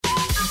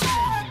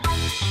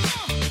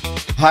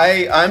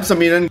Hi, I'm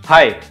Samiran.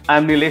 Hi,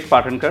 I'm Nilesh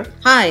Patankar.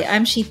 Hi,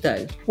 I'm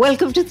Sheetal.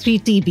 Welcome to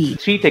 3TB.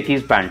 Three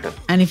Techies Banter.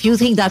 And if you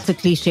think that's a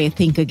cliche,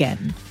 think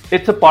again.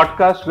 It's a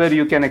podcast where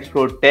you can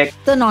explore tech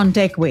The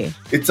non-tech way.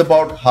 It's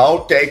about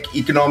how tech,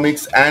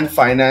 economics, and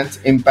finance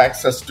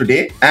impacts us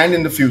today and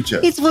in the future.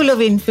 It's full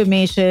of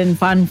information,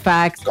 fun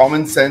facts,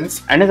 Common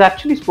sense. and is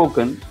actually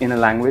spoken in a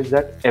language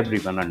that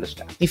everyone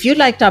understands. If you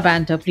liked our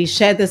banter, please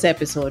share this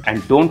episode.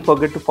 And don't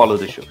forget to follow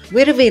the show.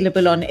 We're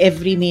available on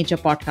every major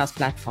podcast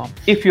platform.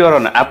 If you are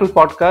on Apple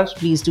Podcast,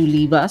 Please do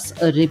leave us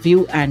a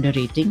review and a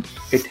rating.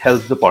 it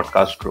helps the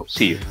podcast grow.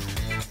 See you.